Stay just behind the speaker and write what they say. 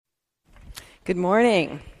Good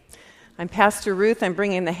morning. I'm Pastor Ruth. I'm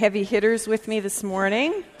bringing the heavy hitters with me this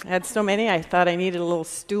morning. I had so many, I thought I needed a little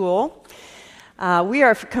stool. We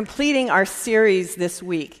are completing our series this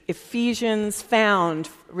week, Ephesians Found,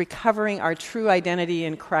 Recovering Our True Identity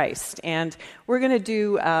in Christ. And we're going to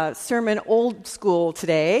do a sermon old school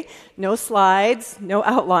today. No slides, no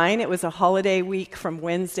outline. It was a holiday week from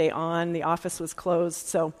Wednesday on. The office was closed,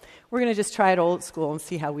 so we're going to just try it old school and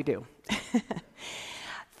see how we do.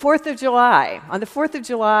 4th of July. On the 4th of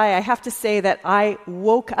July, I have to say that I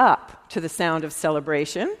woke up to the sound of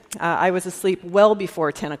celebration. I was asleep well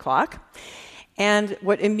before 10 o'clock. And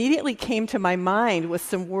what immediately came to my mind was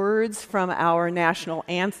some words from our national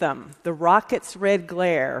anthem, the rocket's red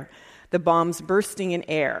glare, the bombs bursting in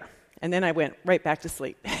air. And then I went right back to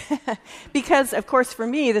sleep. Because, of course, for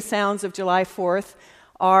me, the sounds of July 4th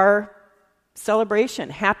are celebration,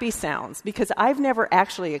 happy sounds, because I've never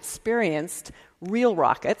actually experienced real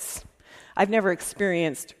rockets. I've never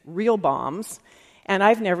experienced real bombs, and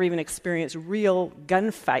I've never even experienced real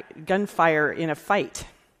gunfire in a fight.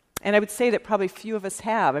 And I would say that probably few of us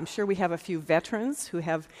have. I'm sure we have a few veterans who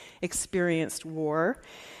have experienced war.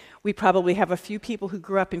 We probably have a few people who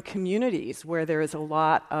grew up in communities where there is a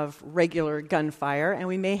lot of regular gunfire, and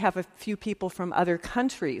we may have a few people from other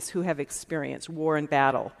countries who have experienced war and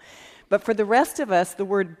battle. But for the rest of us, the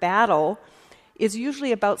word battle is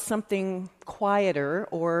usually about something quieter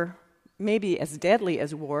or maybe as deadly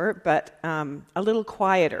as war, but a little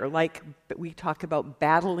quieter, like we talk about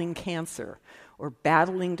battling cancer or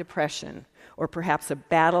battling depression or perhaps a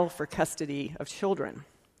battle for custody of children.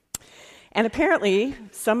 And apparently,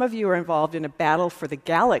 some of you are involved in a battle for the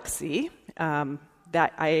galaxy.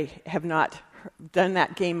 That I have not done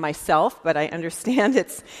that game myself, but I understand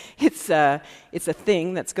it's a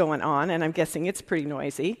thing that's going on, and I'm guessing it's pretty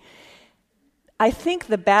noisy. I think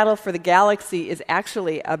the battle for the galaxy is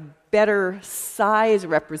actually a better size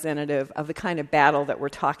representative of the kind of battle that we're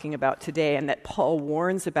talking about today and that Paul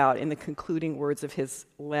warns about in the concluding words of his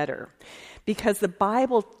letter. Because the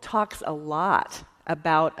Bible talks a lot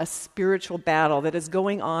about a spiritual battle that is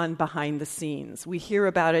going on behind the scenes. We hear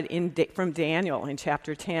about it from Daniel in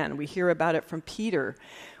chapter 10. We hear about it from Peter.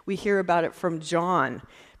 We hear about it from John.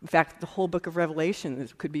 In fact, the whole book of Revelation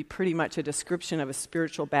could be pretty much a description of a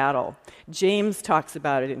spiritual battle. James talks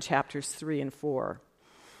about it in chapters 3 and 4.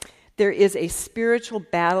 There is a spiritual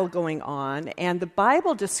battle going on, and the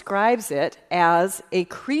Bible describes it as a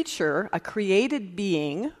creature, a created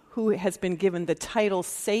being, who has been given the title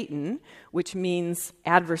Satan, which means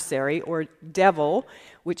adversary, or devil,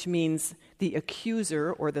 which means the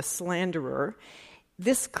accuser or the slanderer.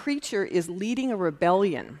 This creature is leading a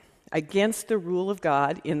rebellion against the rule of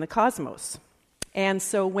God in the cosmos. And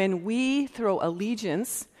so when we throw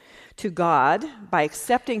allegiance to God by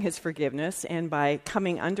accepting his forgiveness and by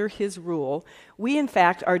coming under his rule, we in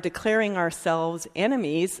fact are declaring ourselves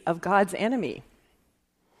enemies of God's enemy.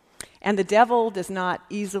 And the devil does not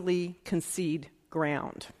easily concede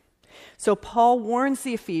ground. So Paul warns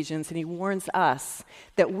the Ephesians, and he warns us,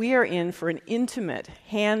 that we are in for an intimate,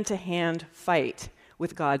 hand-to-hand fight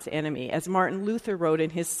with God's enemy. As Martin Luther wrote in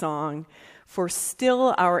his song, "For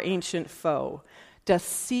still our ancient foe doth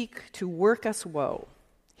seek to work us woe.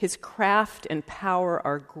 His craft and power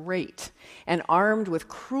are great, and armed with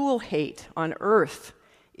cruel hate on earth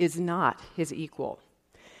is not his equal."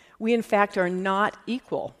 We in fact are not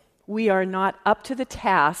equal. We are not up to the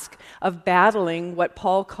task of battling what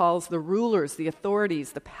Paul calls the rulers, the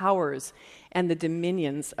authorities, the powers, and the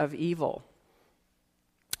dominions of evil.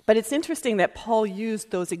 But it's interesting that Paul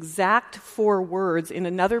used those exact 4 words in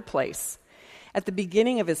another place. At the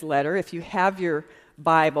beginning of his letter, if you have your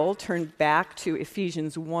Bible, turn back to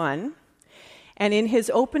Ephesians 1. And in his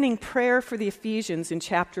opening prayer for the Ephesians in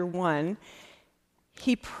chapter 1,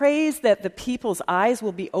 he prays that the people's eyes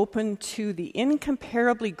will be open to the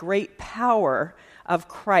incomparably great power of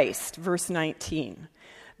Christ, verse 19.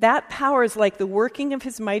 That power is like the working of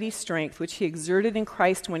his mighty strength, which he exerted in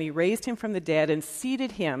Christ when he raised him from the dead and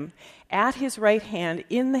seated him at his right hand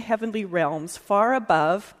in the heavenly realms, far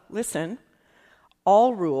above, listen,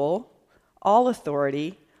 all rule, all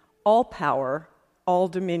authority, all power, all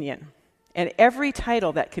dominion, and every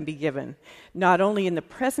title that can be given, not only in the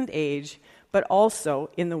present age, but also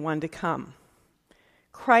in the one to come.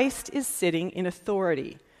 Christ is sitting in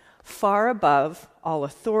authority, far above all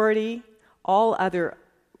authority, all other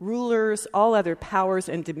rulers, all other powers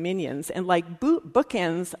and dominions. And like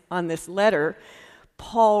bookends on this letter,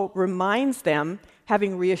 Paul reminds them,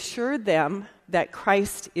 having reassured them that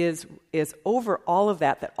Christ is over all of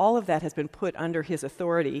that all of that has been put under his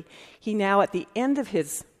authority, he now at the end of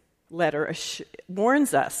his letter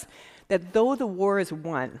warns us that though the war is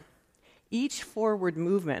won, each forward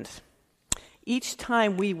movement, each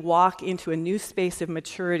time we walk into a new space of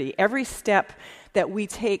maturity, every step that we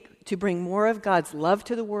take to bring more of God's love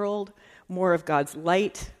to the world, more of God's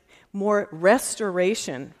light, more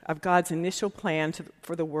restoration of God's initial plan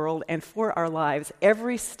for the world and for our lives,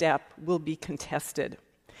 every step will be contested.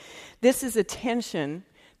 This is a tension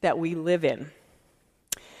that we live in.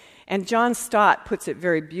 And John Stott puts it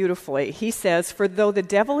very beautifully. He says, "For though the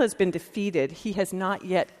devil has been defeated, he has not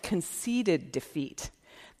yet conceded defeat."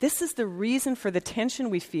 This is the reason for the tension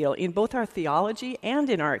we feel in both our theology and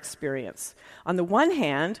in our experience. On the one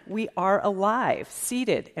hand, we are alive,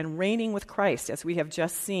 seated, and reigning with Christ, as we have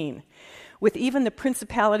just seen, with even the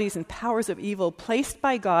principalities and powers of evil placed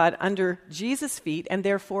by God under Jesus' feet and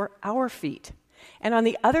therefore our feet. And on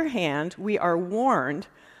the other hand, we are warned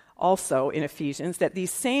also in Ephesians that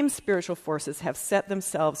these same spiritual forces have set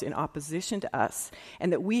themselves in opposition to us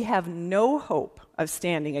and that we have no hope of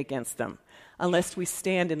standing against them unless we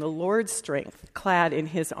stand in the Lord's strength, clad in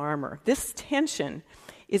his armor. This tension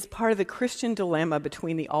is part of the Christian dilemma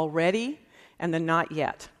between the already and the not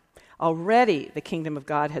yet. Already the kingdom of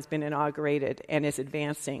God has been inaugurated and is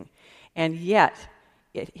advancing, and yet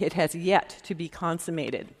it has yet to be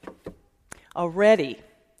consummated. Already,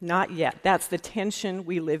 not yet. That's the tension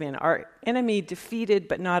we live in. Our enemy defeated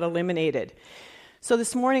but not eliminated. So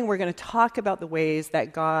this morning we're going to talk about the ways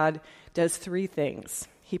that God does three things.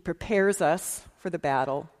 He prepares us for the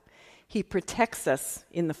battle, he protects us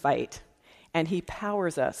in the fight, and he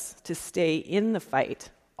powers us to stay in the fight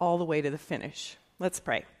all the way to the finish. Let's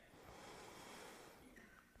pray.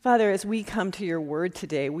 Father, as we come to your word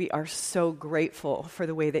today, we are so grateful for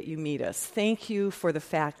the way that you meet us. Thank you for the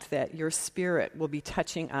fact that your Spirit will be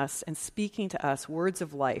touching us and speaking to us words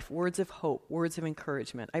of life, words of hope, words of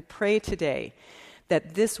encouragement. I pray today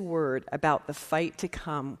that this word about the fight to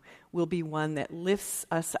come will be one that lifts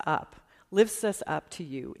us up to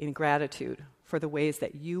you in gratitude for the ways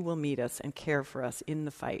that you will meet us and care for us in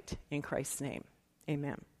the fight. In Christ's name,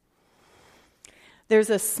 amen. There's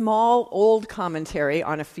a small old commentary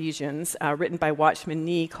on Ephesians written by Watchman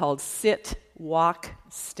Nee called Sit, Walk,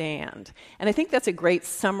 Stand. And I think that's a great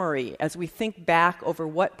summary as we think back over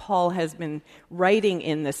what Paul has been writing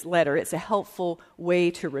in this letter. It's a helpful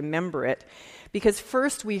way to remember it. Because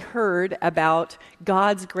first we heard about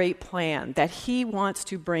God's great plan, that he wants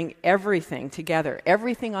to bring everything together,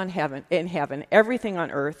 everything in heaven, everything on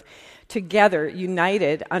earth, together,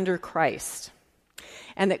 united under Christ.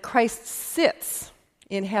 And that Christ sits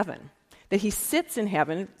in heaven, that he sits in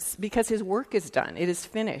heaven because his work is done, it is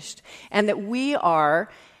finished, and that we are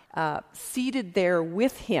seated there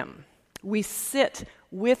with him. We sit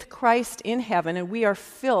with Christ in heaven, and we are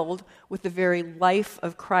filled with the very life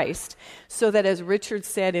of Christ, so that, as Richard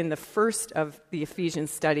said in the first of the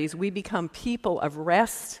Ephesians studies, we become people of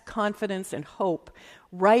rest, confidence, and hope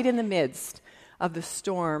right in the midst of the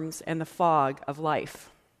storms and the fog of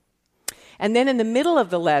life. And then in the middle of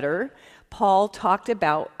the letter, Paul talked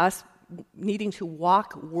about us needing to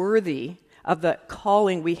walk worthy of the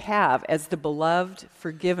calling we have as the beloved,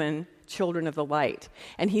 forgiven children of the light.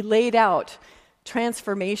 And he laid out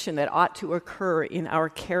transformation that ought to occur in our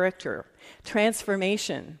character,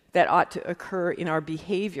 transformation that ought to occur in our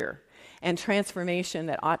behavior, and transformation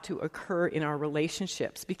that ought to occur in our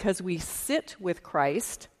relationships. Because we sit with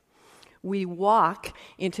Christ, we walk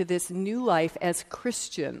into this new life as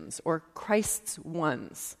Christians, or Christ's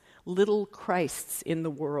ones, little Christs in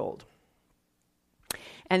the world.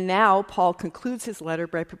 And now Paul concludes his letter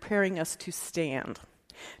by preparing us to stand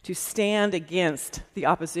against the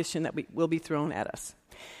opposition that will be thrown at us.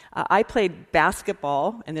 I played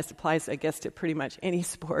basketball, and this applies, I guess, to pretty much any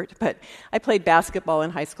sport, but I played basketball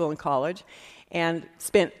in high school and college and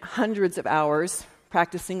spent hundreds of hours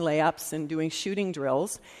practicing layups and doing shooting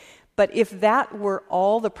drills. But if that were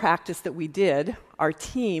all the practice that we did, our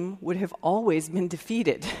team would have always been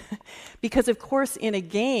defeated. Because, of course, in a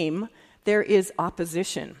game, there is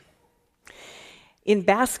opposition. In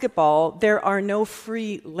basketball, there are no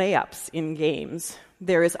free layups in games.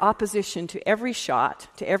 There is opposition to every shot,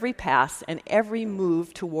 to every pass, and every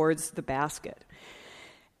move towards the basket.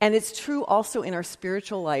 And it's true also in our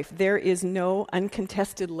spiritual life. There is no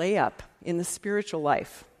uncontested layup in the spiritual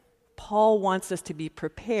life. Paul wants us to be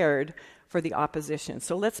prepared for the opposition.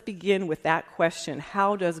 So let's begin with that question.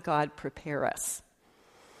 How does God prepare us?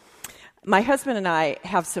 My husband and I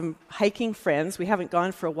have some hiking friends. We haven't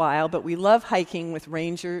gone for a while, but we love hiking with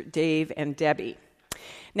Ranger Dave and Debbie.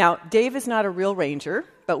 Now, Dave is not a real ranger,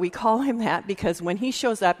 but we call him that because when he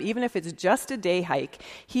shows up, even if it's just a day hike,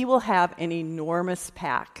 he will have an enormous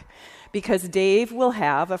pack. Because Dave will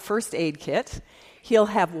have a first aid kit, He'll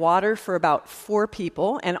have water for about 4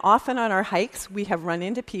 people, and often on our hikes, we have run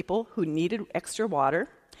into people who needed extra water.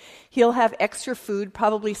 He'll have extra food,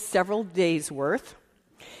 probably several days' worth.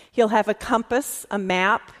 He'll have a compass, a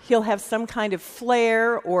map. He'll have some kind of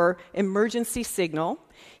flare or emergency signal.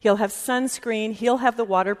 He'll have sunscreen. He'll have the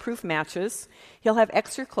waterproof matches. He'll have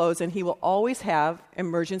extra clothes, and he will always have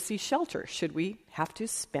emergency shelter should we have to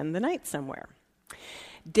spend the night somewhere.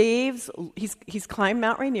 He's climbed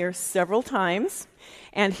Mount Rainier several times,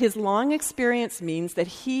 and his long experience means that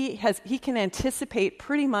he can anticipate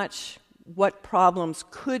pretty much what problems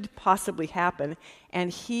could possibly happen,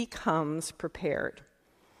 and he comes prepared.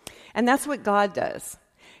 And that's what God does.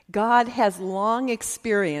 God has long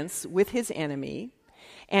experience with his enemy,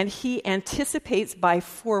 and he anticipates by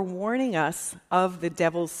forewarning us of the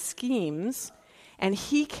devil's schemes, and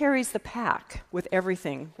he carries the pack with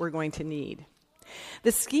everything we're going to need.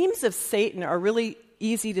 The schemes of Satan are really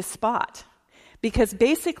easy to spot because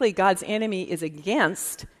basically God's enemy is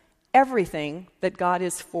against everything that God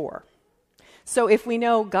is for. So if we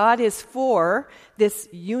know God is for this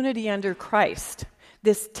unity under Christ,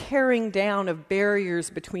 this tearing down of barriers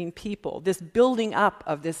between people, this building up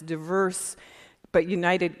of this diverse but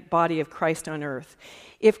united body of Christ on earth.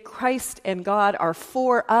 If Christ and God are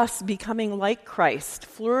for us becoming like Christ,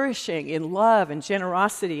 flourishing in love and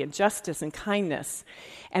generosity and justice and kindness,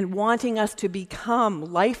 and wanting us to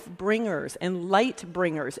become life bringers and light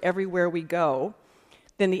bringers everywhere we go,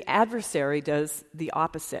 then the adversary does the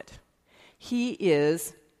opposite. He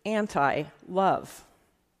is anti-love.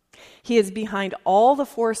 He is behind all the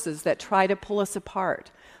forces that try to pull us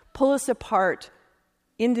apart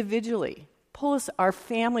individually, pull our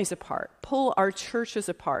families apart, pull our churches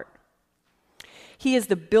apart. He is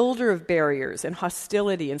the builder of barriers and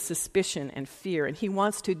hostility and suspicion and fear, and he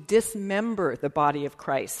wants to dismember the body of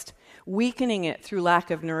Christ, weakening it through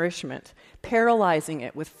lack of nourishment, paralyzing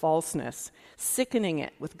it with falseness, sickening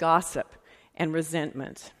it with gossip and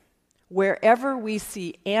resentment. Wherever we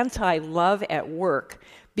see anti-love at work,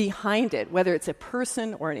 behind it, whether it's a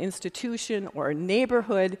person or an institution or a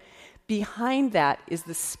neighborhood, behind that is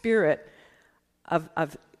the spirit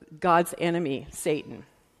of God's enemy, Satan.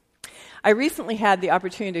 I recently had the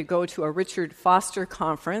opportunity to go to a Richard Foster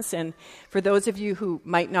conference, and for those of you who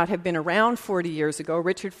might not have been around 40 years ago,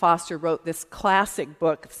 Richard Foster wrote this classic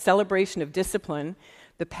book, Celebration of Discipline,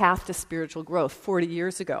 The Path to Spiritual Growth, 40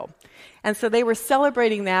 years ago. And so they were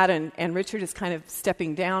celebrating that, and Richard is kind of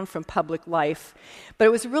stepping down from public life. But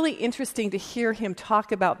it was really interesting to hear him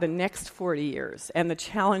talk about the next 40 years and the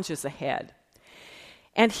challenges ahead.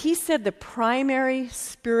 And he said the primary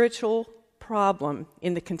spiritual problem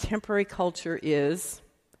in the contemporary culture is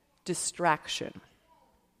distraction.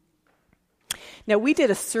 Now, we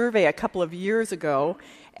did a survey a couple of years ago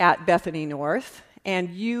at Bethany North, and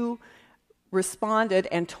you responded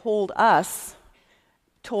and told our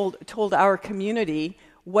community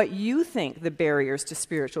what you think the barriers to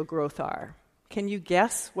spiritual growth are. Can you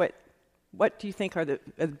guess what do you think are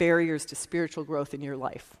the barriers to spiritual growth in your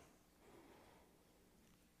life?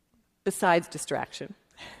 Besides distraction.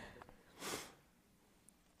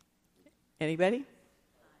 Anybody?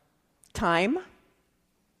 Time?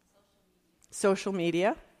 Social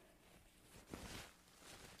media?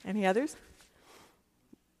 Any others?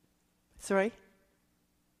 Sorry?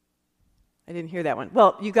 I didn't hear that one.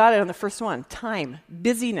 Well, you got it on the first one. Time.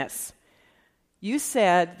 Busyness. You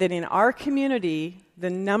said that in our community, the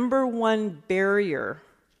number one barrier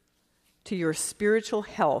to your spiritual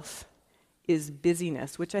health is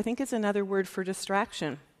busyness, which I think is another word for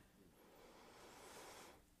distraction.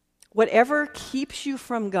 Whatever keeps you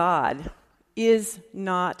from God is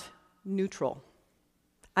not neutral.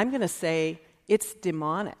 I'm going to say it's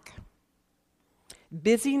demonic.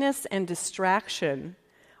 Busyness and distraction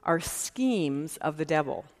are schemes of the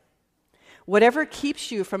devil. Whatever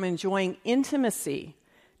keeps you from enjoying intimacy,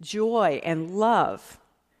 joy, and love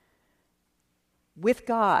with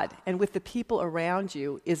God and with the people around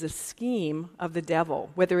you is a scheme of the devil,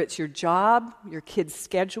 whether it's your job, your kid's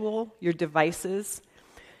schedule, your devices.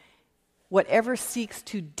 Whatever seeks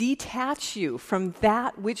to detach you from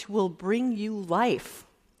that which will bring you life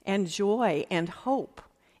and joy and hope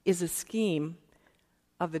is a scheme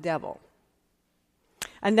of the devil.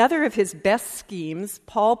 Another of his best schemes,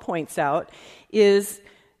 Paul points out, is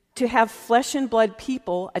to have flesh and blood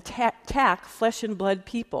people attack flesh and blood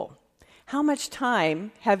people. How much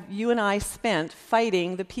time have you and I spent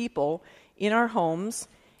fighting the people in our homes,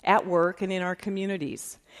 at work, and in our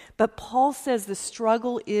communities? But Paul says the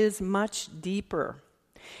struggle is much deeper.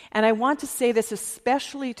 And I want to say this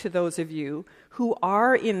especially to those of you who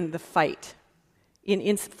are in the fight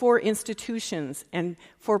for institutions and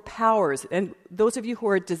for powers, and those of you who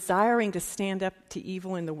are desiring to stand up to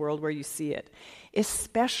evil in the world where you see it,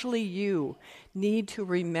 especially you, need to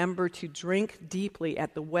remember to drink deeply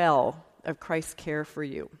at the well of Christ's care for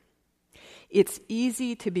you. It's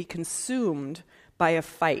easy to be consumed by a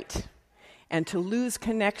fight and to lose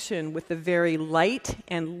connection with the very light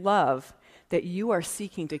and love that you are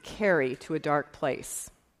seeking to carry to a dark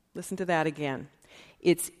place. Listen to that again.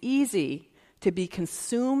 It's easy to be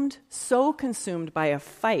so consumed by a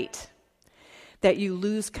fight that you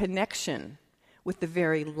lose connection with the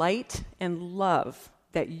very light and love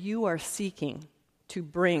that you are seeking to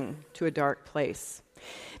bring to a dark place.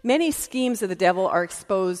 Many schemes of the devil are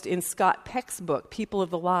exposed in Scott Peck's book, People of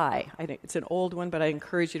the Lie. I think it's an old one, but I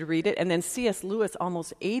encourage you to read it. And then C.S. Lewis'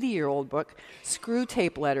 almost 80-year-old book, Screw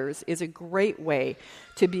Tape Letters, is a great way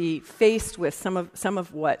to be faced with some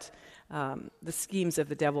of what the schemes of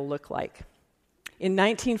the devil look like. In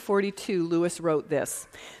 1942, Lewis wrote this: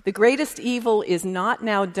 "The greatest evil is not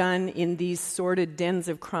now done in these sordid dens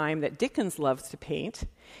of crime that Dickens loves to paint.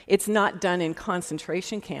 It's not done in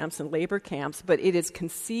concentration camps and labor camps, but it is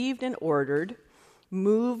conceived and ordered,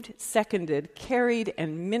 moved, seconded, carried,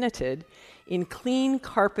 and minuted in clean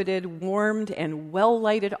carpeted, warmed, and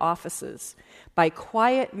well-lighted offices by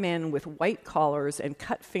quiet men with white collars and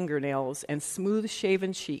cut fingernails and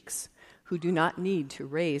smooth-shaven cheeks who do not need to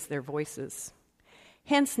raise their voices.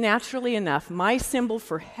 Hence, naturally enough, my symbol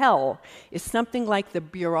for hell is something like the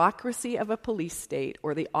bureaucracy of a police state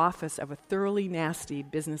or the office of a thoroughly nasty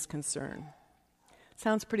business concern."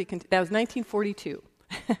 Sounds pretty, that was 1942.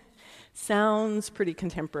 Sounds pretty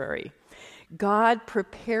contemporary. God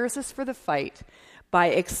prepares us for the fight by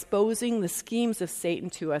exposing the schemes of Satan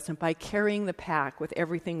to us and by carrying the pack with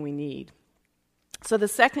everything we need. So the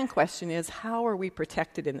second question is, how are we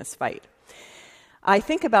protected in this fight? I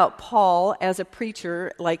think about Paul as a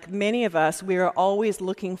preacher. Like many of us, we are always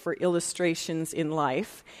looking for illustrations in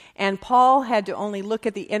life. And Paul had to only look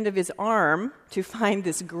at the end of his arm to find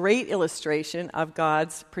this great illustration of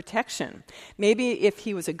God's protection. Maybe if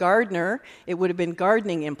he was a gardener, it would have been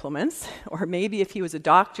gardening implements. Or maybe if he was a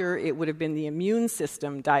doctor, it would have been the immune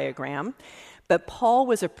system diagram. But Paul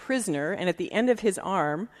was a prisoner, and at the end of his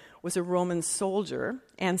arm was a Roman soldier,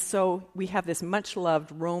 and so we have this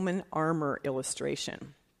much-loved Roman armor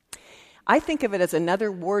illustration. I think of it as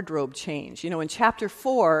another wardrobe change. In chapter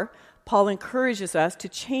 4, Paul encourages us to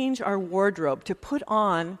change our wardrobe, to put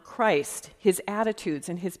on Christ, his attitudes,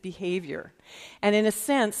 and his behavior. And in a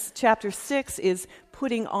sense, chapter 6 is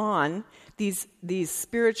putting on these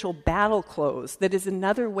spiritual battle clothes. That is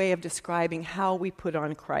another way of describing how we put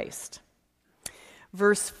on Christ.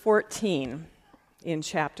 Verse 14 in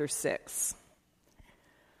chapter 6.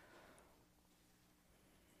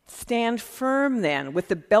 "Stand firm then, with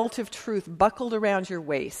the belt of truth buckled around your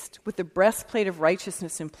waist, with the breastplate of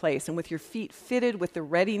righteousness in place, and with your feet fitted with the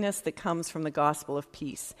readiness that comes from the gospel of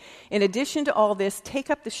peace. In addition to all this, take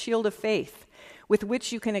up the shield of faith, with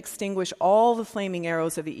which you can extinguish all the flaming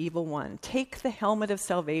arrows of the evil one. Take the helmet of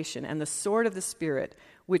salvation and the sword of the Spirit,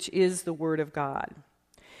 which is the word of God."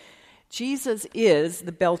 Jesus is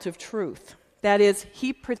the belt of truth. That is,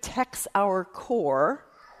 he protects our core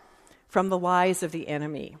from the lies of the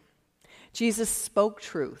enemy. Jesus spoke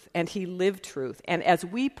truth, and he lived truth. And as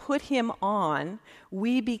we put him on,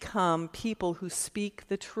 we become people who speak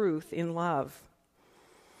the truth in love.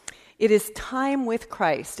 It is time with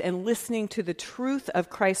Christ and listening to the truth of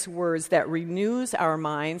Christ's words that renews our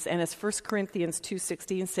minds. And as 1 Corinthians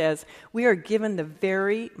 2:16 says, we are given the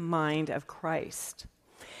very mind of Christ.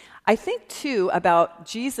 I think, too, about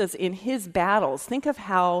Jesus in his battles. Think of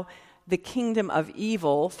how the kingdom of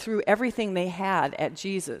evil threw everything they had at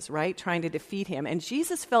Jesus, right, trying to defeat him. And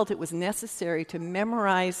Jesus felt it was necessary to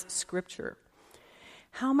memorize Scripture.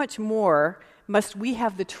 How much more must we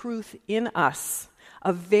have the truth in us,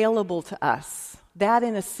 available to us? That,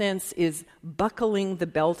 in a sense, is buckling the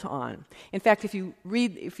belt on. In fact, if you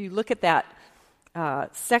look at that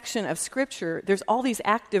section of Scripture, there's all these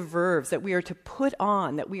active verbs that we are to put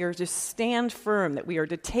on, that we are to stand firm, that we are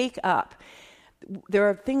to take up. There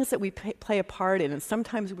are things that we play a part in, and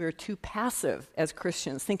sometimes we are too passive as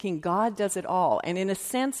Christians, thinking God does it all. And in a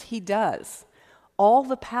sense, he does. All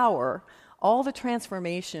the power, all the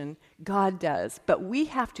transformation, God does. But we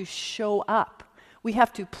have to show up. We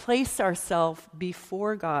have to place ourselves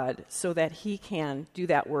before God so that he can do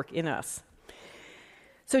that work in us.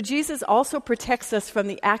 So Jesus also protects us from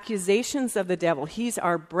the accusations of the devil. He's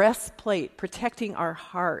our breastplate, protecting our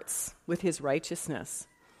hearts with his righteousness.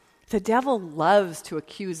 The devil loves to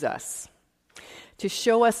accuse us, to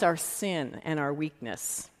show us our sin and our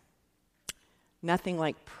weakness. Nothing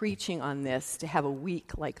like preaching on this to have a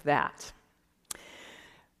week like that.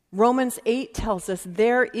 Romans 8 tells us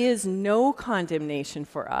there is no condemnation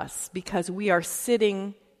for us because we are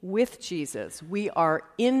sitting with Jesus. We are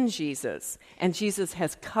in Jesus, and Jesus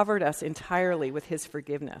has covered us entirely with his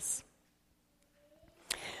forgiveness.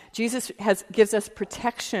 Jesus gives us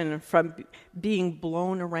protection from being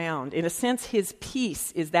blown around. In a sense, his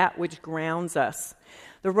peace is that which grounds us.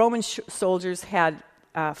 The Roman soldiers had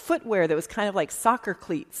footwear that was kind of like soccer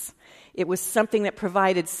cleats. It was something that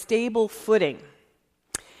provided stable footing.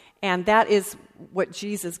 And that is what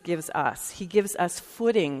Jesus gives us. He gives us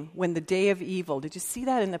footing when the day of evil. Did you see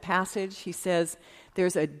that in the passage? He says,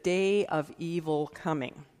 there's a day of evil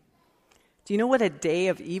coming. Do you know what a day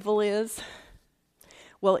of evil is?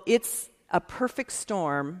 Well, it's a perfect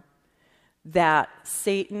storm that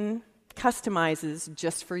Satan customizes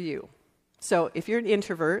just for you. So if you're an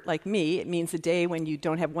introvert like me, it means a day when you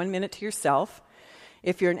don't have 1 minute to yourself.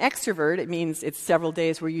 If you're an extrovert, it means it's several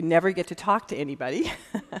days where you never get to talk to anybody.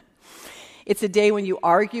 It's a day when you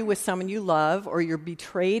argue with someone you love or you're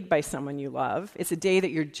betrayed by someone you love. It's a day that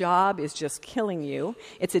your job is just killing you.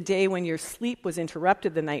 It's a day when your sleep was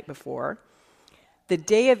interrupted the night before. The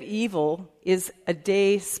day of evil is a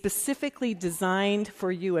day specifically designed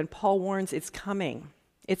for you, and Paul warns it's coming.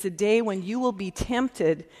 It's a day when you will be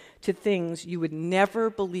tempted to things you would never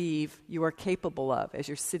believe you are capable of as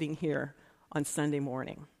you're sitting here on Sunday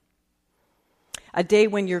morning. A day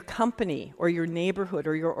when your company or your neighborhood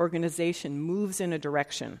or your organization moves in a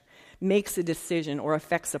direction, makes a decision, or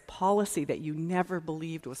affects a policy that you never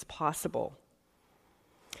believed was possible.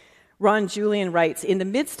 Ron Julian writes, in the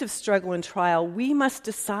midst of struggle and trial, we must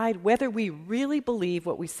decide whether we really believe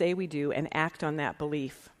what we say we do and act on that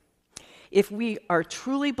belief. If we are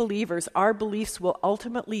truly believers, our beliefs will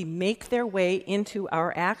ultimately make their way into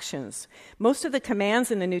our actions. Most of the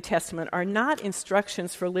commands in the New Testament are not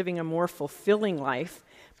instructions for living a more fulfilling life,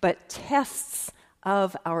 but tests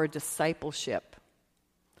of our discipleship.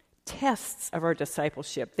 Tests of our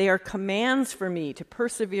discipleship. They are commands for me to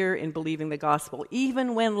persevere in believing the gospel,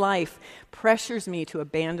 even when life pressures me to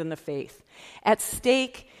abandon the faith. At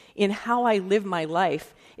stake in how I live my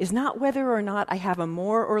life is not whether or not I have a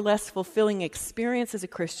more or less fulfilling experience as a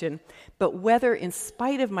Christian, but whether, in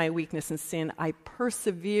spite of my weakness and sin, I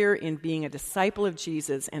persevere in being a disciple of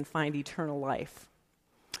Jesus and find eternal life.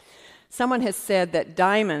 Someone has said that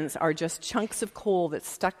diamonds are just chunks of coal that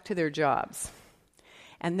stuck to their jobs.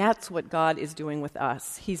 And that's what God is doing with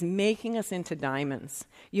us. He's making us into diamonds.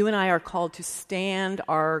 You and I are called to stand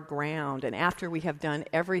our ground. And after we have done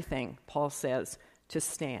everything, Paul says, to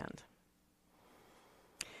stand.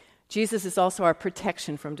 Jesus is also our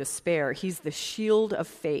protection from despair. He's the shield of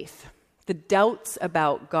faith. The doubts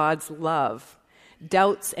about God's love,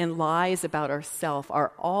 doubts and lies about ourselves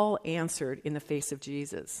are all answered in the face of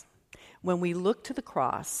Jesus. When we look to the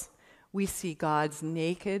cross, we see God's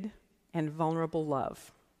naked and vulnerable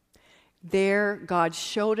love. There, God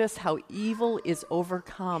showed us how evil is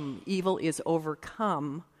overcome. Evil is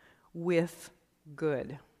overcome with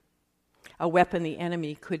good. A weapon the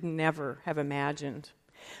enemy could never have imagined.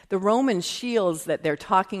 The Roman shields that they're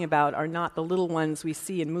talking about are not the little ones we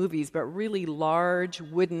see in movies, but really large,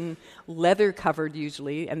 wooden, leather-covered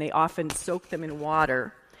usually, and they often soak them in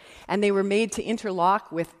water. And they were made to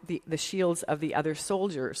interlock with the shields of the other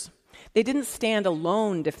soldiers. They didn't stand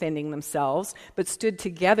alone defending themselves, but stood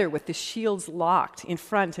together with the shields locked in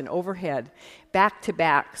front and overhead, back to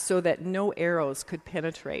back, so that no arrows could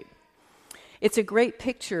penetrate. It's a great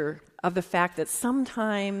picture of the fact that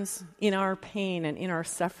sometimes in our pain and in our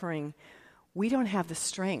suffering, we don't have the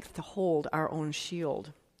strength to hold our own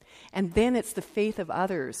shield. And then it's the faith of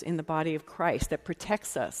others in the body of Christ that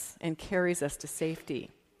protects us and carries us to safety.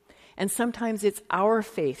 And sometimes it's our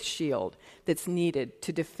faith shield that's needed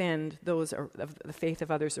to defend the faith of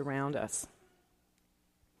others around us.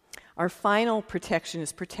 Our final protection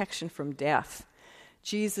is protection from death.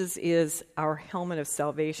 Jesus is our helmet of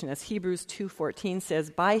salvation. As Hebrews 2:14 says,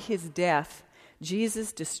 by his death,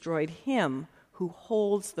 Jesus destroyed him who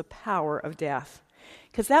holds the power of death.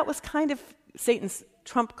 Because that was kind of Satan's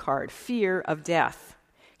trump card, fear of death.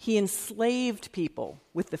 He enslaved people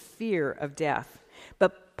with the fear of death.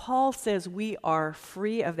 But Paul says we are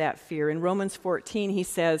free of that fear. In Romans 14, he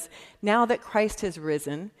says, now that Christ has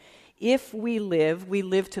risen, if we live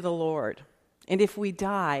to the Lord. And if we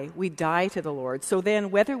die to the Lord. So then,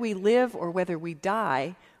 whether we live or whether we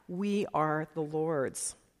die, we are the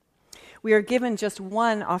Lord's. We are given just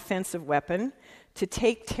one offensive weapon to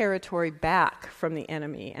take territory back from the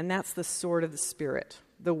enemy, and that's the sword of the Spirit,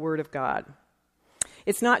 the Word of God.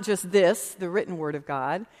 It's not just this, the written Word of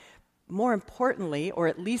God, more importantly, or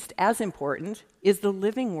at least as important, is the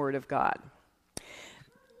living Word of God.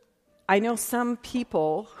 I know some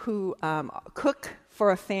people who cook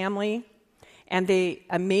for a family, and they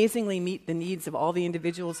amazingly meet the needs of all the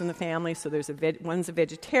individuals in the family. So there's one's a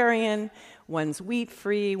vegetarian, one's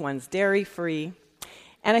wheat-free, one's dairy-free.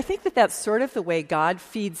 And I think that that's sort of the way God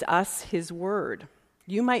feeds us His Word.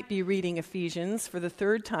 You might be reading Ephesians for the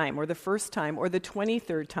 3rd time, or the 1st time, or the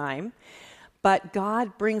 23rd time, but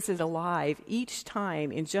God brings it alive each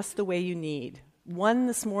time in just the way you need. One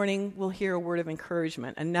this morning will hear a word of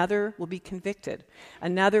encouragement. Another will be convicted.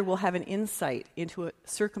 Another will have an insight into a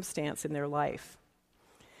circumstance in their life.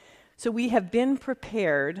 So we have been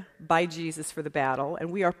prepared by Jesus for the battle,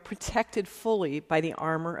 and we are protected fully by the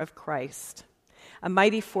armor of Christ. A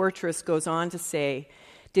mighty fortress goes on to say,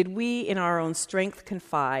 did we in our own strength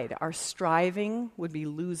confide, our striving would be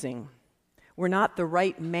losing. We're not the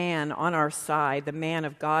right man on our side, the man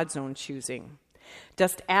of God's own choosing.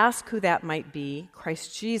 Dost ask who that might be?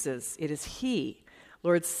 Christ Jesus, it is He.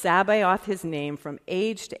 Lord Sabaoth His name, from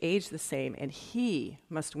age to age the same, and He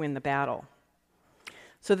must win the battle.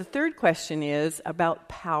 So the 3rd question is about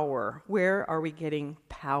power. Where are we getting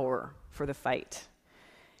power for the fight?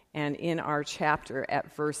 And in our chapter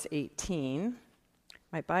at verse 18,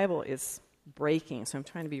 my Bible is breaking, so I'm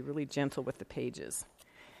trying to be really gentle with the pages.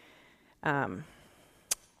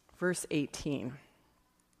 Verse 18.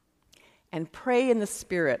 And pray in the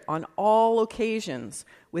Spirit on all occasions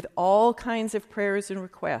with all kinds of prayers and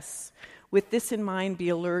requests. With this in mind, be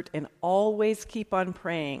alert and always keep on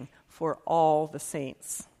praying for all the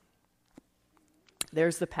saints.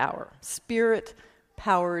 There's the power.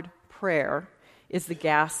 Spirit-powered prayer is the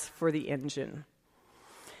gas for the engine.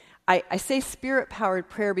 I say spirit-powered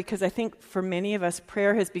prayer because I think for many of us,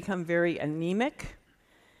 prayer has become very anemic,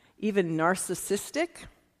 even narcissistic,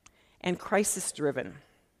 and crisis-driven.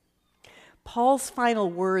 Paul's final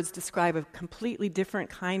words describe a completely different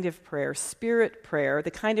kind of prayer, spirit prayer, the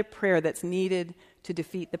kind of prayer that's needed to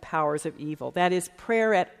defeat the powers of evil. That is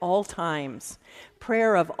prayer at all times,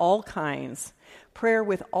 prayer of all kinds, prayer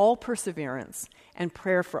with all perseverance, and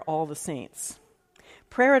prayer for all the saints.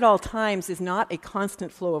 Prayer at all times is not a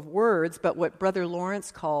constant flow of words, but what Brother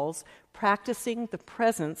Lawrence calls practicing the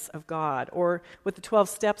presence of God, or what the 12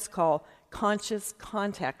 steps call conscious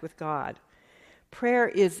contact with God. Prayer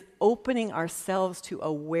is opening ourselves to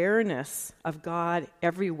awareness of God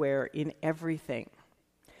everywhere in everything.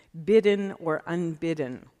 Bidden or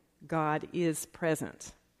unbidden, God is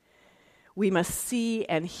present. We must see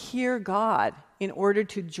and hear God in order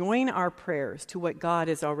to join our prayers to what God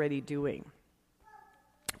is already doing.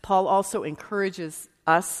 Paul also encourages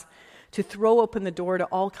us to throw open the door to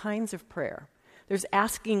all kinds of prayer. There's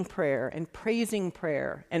asking prayer and praising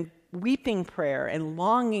prayer and weeping prayer and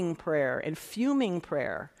longing prayer and fuming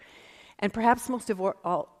prayer. And perhaps most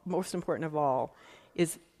important of all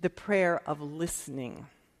is the prayer of listening.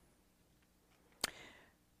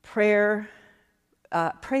 Pray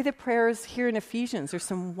the prayers here in Ephesians. There's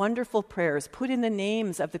some wonderful prayers. Put in the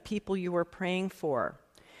names of the people you are praying for.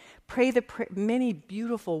 Pray many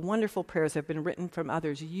beautiful, wonderful prayers have been written from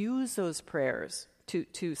others. Use those prayers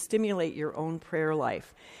to stimulate your own prayer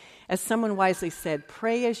life. As someone wisely said,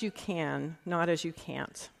 pray as you can, not as you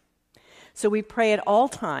can't. So we pray at all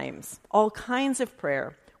times, all kinds of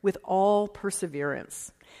prayer, with all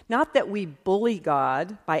perseverance. Not that we bully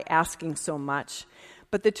God by asking so much,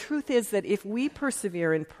 but the truth is that if we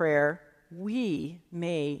persevere in prayer, we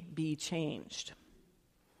may be changed.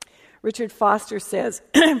 Richard Foster says,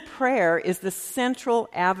 prayer is the central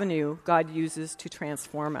avenue God uses to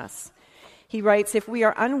transform us. He writes, if we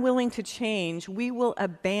are unwilling to change, we will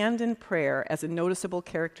abandon prayer as a noticeable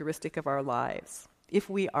characteristic of our lives. If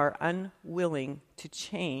we are unwilling to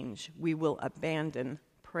change, we will abandon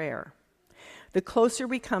prayer. The closer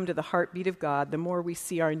we come to the heartbeat of God, the more we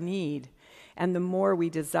see our need and the more we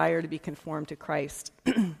desire to be conformed to Christ.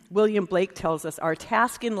 William Blake tells us our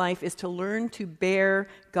task in life is to learn to bear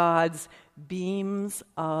God's beams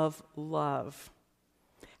of love.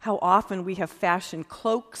 How often we have fashioned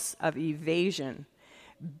cloaks of evasion,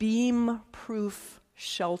 beam-proof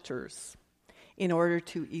shelters, in order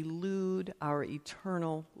to elude our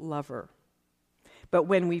eternal lover. But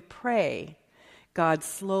when we pray, God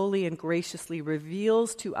slowly and graciously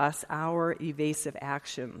reveals to us our evasive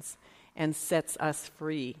actions and sets us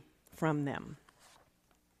free from them.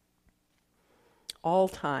 All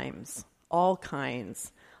times, all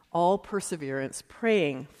kinds, all perseverance,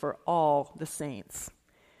 praying for all the saints.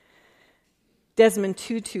 Desmond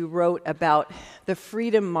Tutu wrote about the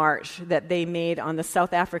Freedom March that they made on the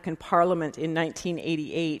South African Parliament in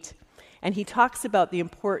 1988, and he talks about the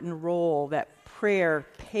important role that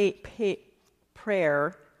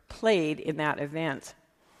prayer played in that event.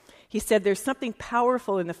 He said there's something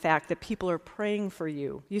powerful in the fact that people are praying for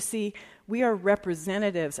you. You see, we are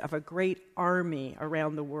representatives of a great army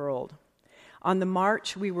around the world. On the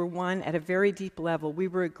march, we were one at a very deep level. We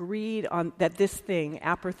were agreed on that this thing,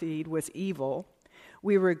 apartheid, was evil.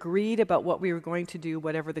 We were agreed about what we were going to do,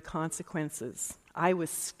 whatever the consequences. I was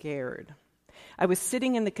scared. I was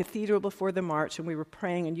sitting in the cathedral before the march, and we were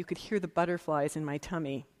praying, and you could hear the butterflies in my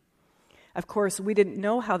tummy. Of course, we didn't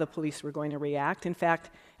know how the police were going to react. In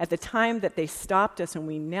fact, at the time that they stopped us and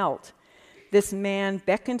we knelt, this man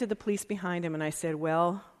beckoned to the police behind him, and I said,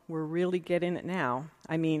 well, we're really getting it now.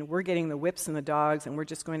 I mean, we're getting the whips and the dogs, and we're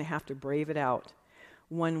just going to have to brave it out.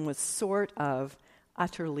 One was sort of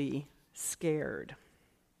utterly scared.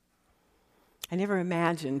 I never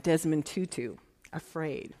imagined Desmond Tutu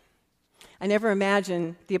afraid. I never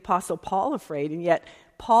imagined the Apostle Paul afraid, and yet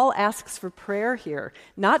Paul asks for prayer here,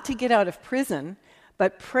 not to get out of prison,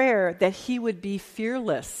 but prayer that he would be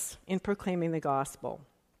fearless in proclaiming the gospel.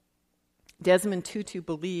 Desmond Tutu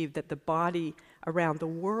believed that the body around the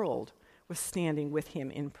world was standing with him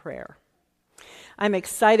in prayer. I'm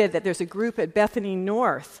excited that there's a group at Bethany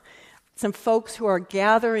North, some folks who are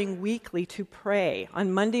gathering weekly to pray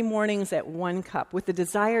on Monday mornings at 1 Cup with the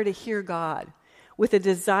desire to hear God, with a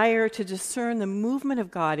desire to discern the movement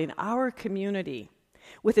of God in our community,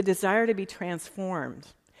 with a desire to be transformed.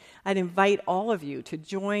 I'd invite all of you to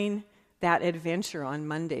join that adventure on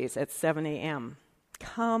Mondays at 7 a.m.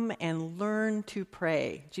 Come and learn to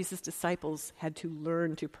pray. Jesus' disciples had to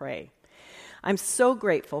learn to pray. I'm so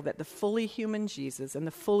grateful that the fully human Jesus and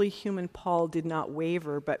the fully human Paul did not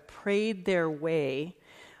waver, but prayed their way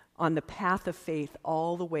on the path of faith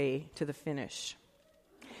all the way to the finish.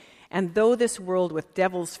 And though this world with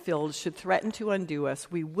devils filled should threaten to undo us,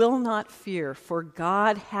 we will not fear, for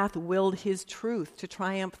God hath willed his truth to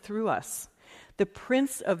triumph through us. The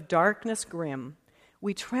prince of darkness grim,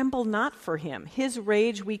 we tremble not for him. His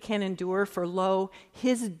rage we can endure, for lo,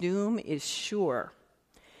 his doom is sure.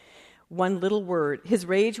 One little word, his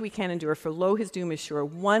rage we can endure, for lo, his doom is sure.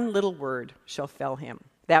 One little word shall fell him.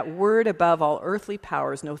 That word above all earthly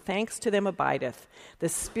powers, no thanks to them abideth. The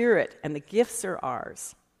Spirit and the gifts are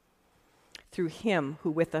ours, through him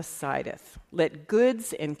who with us sideth. Let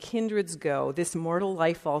goods and kindreds go, this mortal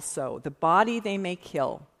life also. The body they may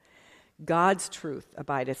kill. God's truth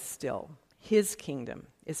abideth still. His kingdom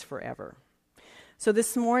is forever. So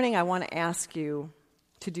this morning I want to ask you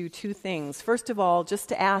to do two things. First of all, just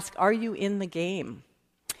to ask, are you in the game?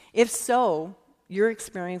 If so, you're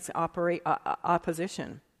experiencing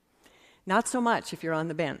opposition. Not so much if you're on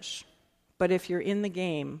the bench, but if you're in the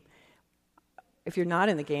game. If you're not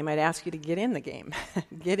in the game, I'd ask you to get in the game.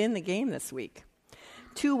 Get in the game this week.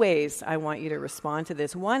 Two ways I want you to respond to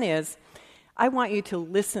this. One is, I want you to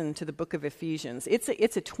listen to the book of Ephesians. It's a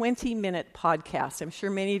 20-minute podcast. I'm sure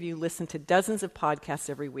many of you listen to dozens of podcasts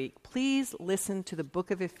every week. Please listen to the book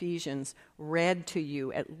of Ephesians read to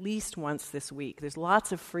you at least once this week. There's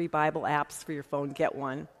lots of free Bible apps for your phone. Get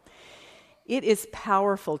one. It is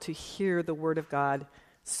powerful to hear the Word of God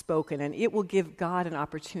spoken, and it will give God an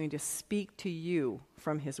opportunity to speak to you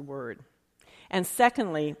from his word. And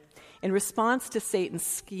secondly, in response to Satan's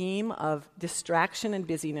scheme of distraction and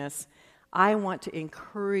busyness, I want to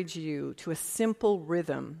encourage you to a simple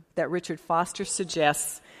rhythm that Richard Foster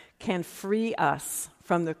suggests can free us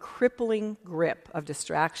from the crippling grip of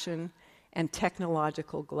distraction and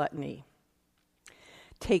technological gluttony.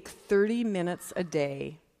 Take 30 minutes a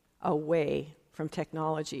day away from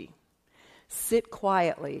technology. Sit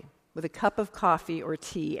quietly with a cup of coffee or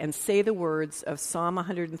tea and say the words of Psalm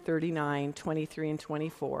 139, 23 and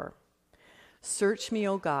 24. Search me,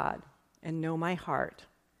 O God, and know my heart.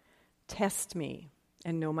 Test me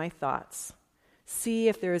and know my thoughts. See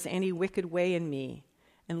if there is any wicked way in me,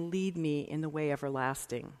 and lead me in the way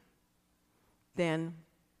everlasting. Then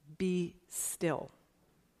be still.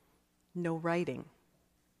 No writing,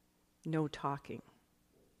 no talking.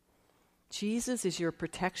 Jesus is your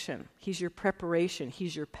protection. He's your preparation.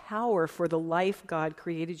 He's your power for the life God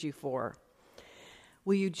created you for.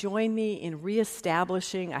 Will you join me in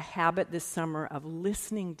reestablishing a habit this summer of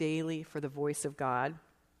listening daily for the voice of God?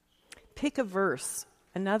 Pick a verse,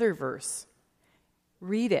 another verse.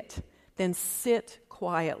 Read it. Then sit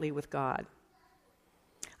quietly with God.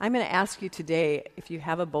 I'm going to ask you today, if you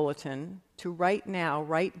have a bulletin, to write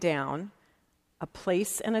down a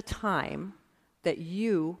place and a time that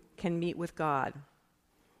you can meet with God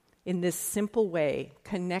in this simple way,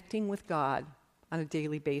 connecting with God on a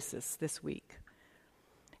daily basis this week.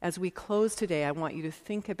 As we close today, I want you to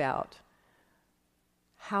think about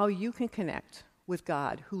how you can connect with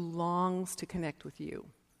God, who longs to connect with you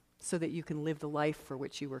so that you can live the life for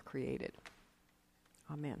which you were created.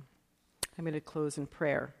 Amen. I'm going to close in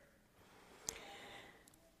prayer.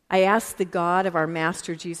 I ask the God of our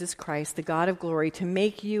Master Jesus Christ, the God of glory, to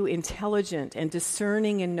make you intelligent and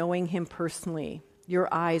discerning in knowing him personally,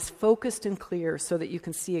 your eyes focused and clear so that you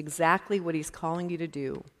can see exactly what he's calling you to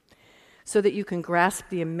do, so that you can grasp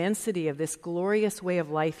the immensity of this glorious way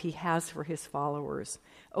of life he has for his followers.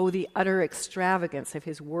 Oh, the utter extravagance of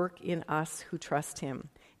his work in us who trust him.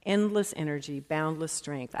 Endless energy, boundless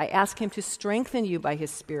strength. I ask him to strengthen you by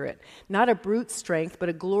his Spirit, not a brute strength, but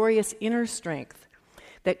a glorious inner strength,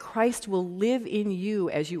 that Christ will live in you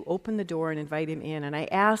as you open the door and invite him in. And I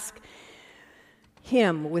ask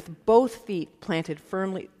him, with both feet planted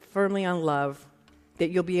firmly on love, that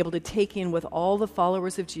you'll be able to take in with all the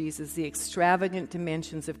followers of Jesus the extravagant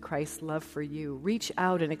dimensions of Christ's love for you. Reach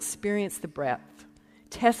out and experience the breadth.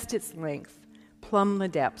 Test its length. Plumb the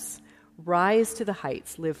depths. Rise to the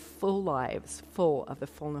heights. Live full lives, full of the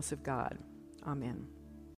fullness of God. Amen.